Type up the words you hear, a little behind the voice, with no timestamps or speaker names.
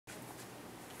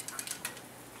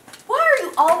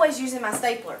always using my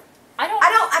stapler. I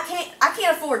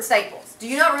can't afford staples. Do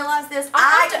you not realize this?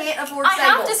 I can't afford staples.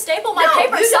 I have to staple my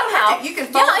paper somehow. You can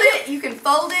fold it. You can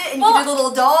fold it, and you can do the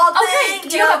little dog thing.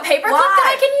 Do you have a paper clip that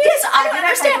I can use? Yes, I don't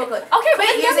understand. Okay, but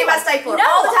using my stapler no,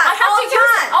 all the time. I have to use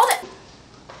it all the.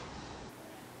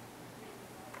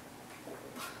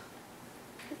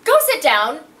 Go sit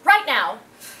down right now.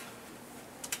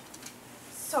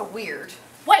 So weird.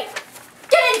 Wait,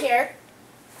 get in here.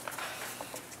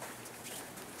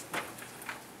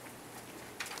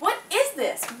 What is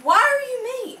this? Why are you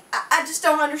me? I just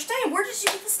don't understand. Where did you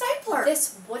get the stapler?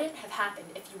 This wouldn't have happened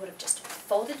if you would have just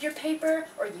folded your paper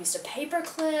or used a paper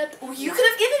clip. Well, you could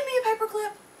have given me a paper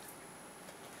clip.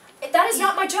 That is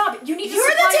not my job. You need to You're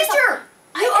the teacher.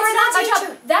 You are not my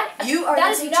job. You are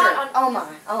the teacher. Oh my,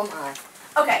 oh my.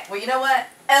 Okay, well you know what?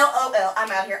 LOL,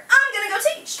 I'm out here. I'm gonna go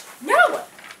teach. No,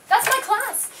 that's my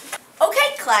class.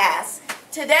 Okay, class.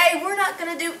 Today we're not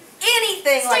gonna do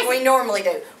anything like we normally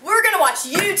do. We're gonna watch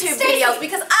YouTube videos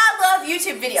because I love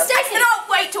YouTube videos. I cannot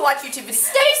wait to watch YouTube videos.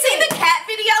 Have you seen the cat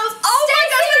videos? Oh my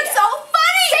gosh, they're so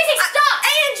funny! Stacey, stop!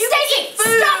 And you can eat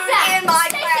food in my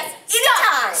class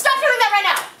anytime. Stop doing that right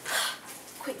now!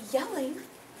 Quit yelling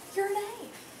your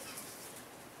name.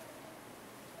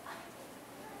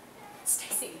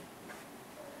 Stacey.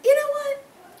 You know what?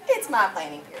 It's my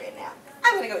planning period now.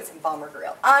 I'm gonna go get some Bomber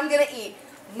Grill. I'm gonna eat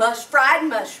fried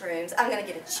mushrooms. I'm gonna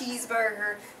get a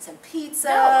cheeseburger, some pizza.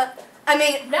 No. I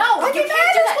mean, no, you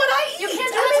can't do that. What I eat. You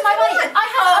can't do that to my body. I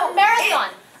have a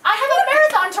marathon. I have a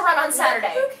marathon to run on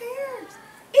Saturday. Who cares?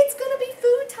 It's gonna be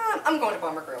food time. I'm going to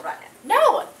Bomber Grill right now.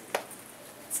 No,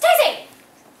 Stacey,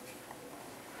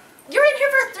 you're in here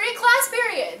for 3 class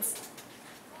periods.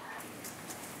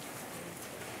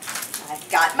 I've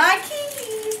got my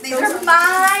keys. These are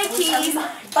my keys.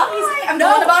 Bye. I'm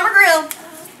No. going to Bomber Grill.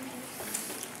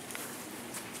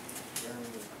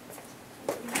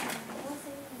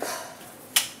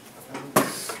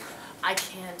 I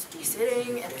can't be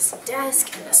sitting at this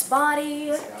desk in this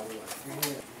body. I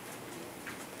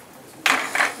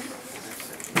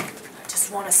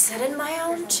just want to sit in my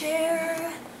own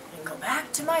chair and go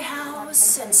back to my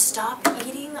house and stop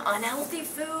eating unhealthy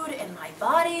food in my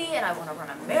body, and I want to run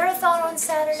a marathon on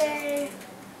Saturday.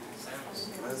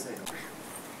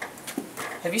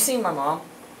 Have you seen my mom?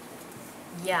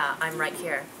 Yeah, I'm right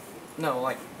here. No,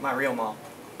 like my real mom.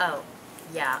 Oh,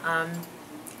 yeah,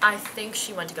 I think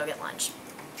she went to go get lunch.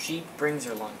 She brings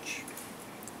her lunch.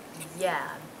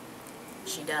 Yeah,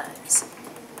 she does.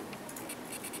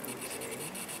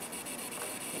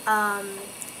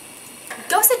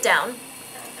 Go sit down.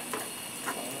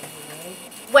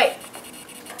 Wait.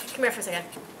 Come here for a second.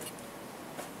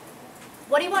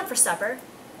 What do you want for supper?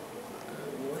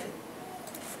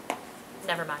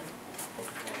 Never mind.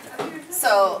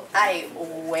 So, I ate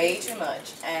way too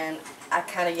much, and I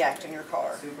kind of yacked in your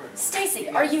car. Stacey,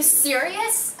 are you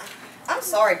serious? I'm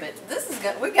sorry, but this is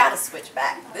we got to switch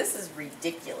back. This is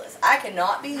ridiculous. I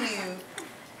cannot be you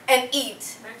and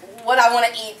eat what I want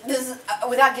to eat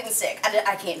without getting sick.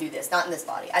 I can't do this. Not in this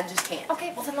body. I just can't.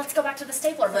 Okay, well then let's go back to the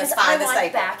stapler because Let's find I the want stapler.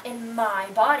 it back in my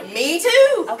body. Me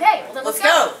too. Okay, well then let's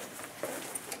go.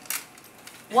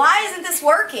 Why isn't this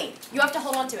working? You have to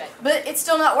hold on to it. But it's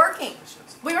still not working.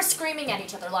 We were screaming at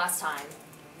each other last time.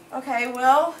 Okay,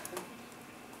 well,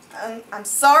 I'm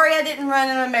sorry I didn't run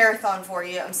in a marathon for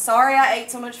you. I'm sorry I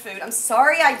ate so much food. I'm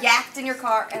sorry I yacked in your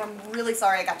car, and I'm really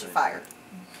sorry I got you fired.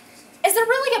 Is there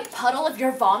really a puddle of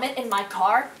your vomit in my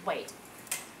car? Wait.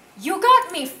 You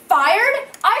got me fired?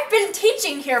 I've been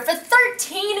teaching here for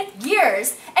 13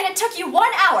 years, and it took you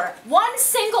 1 hour, 1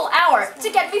 single hour, to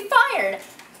get me fired.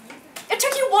 It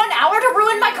took you 1 hour to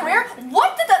ruin my career?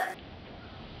 What did the...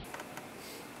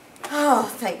 Oh,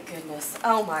 thank goodness.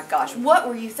 Oh my gosh, what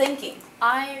were you thinking?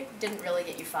 I didn't really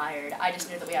get you fired. I just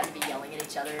knew that we had to be yelling at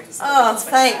each other. So oh,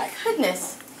 thank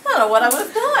goodness. I don't know what I would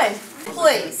have done.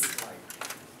 Please.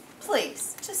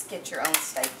 Please, just get your own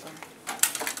stapler.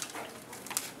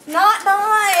 Not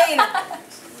mine!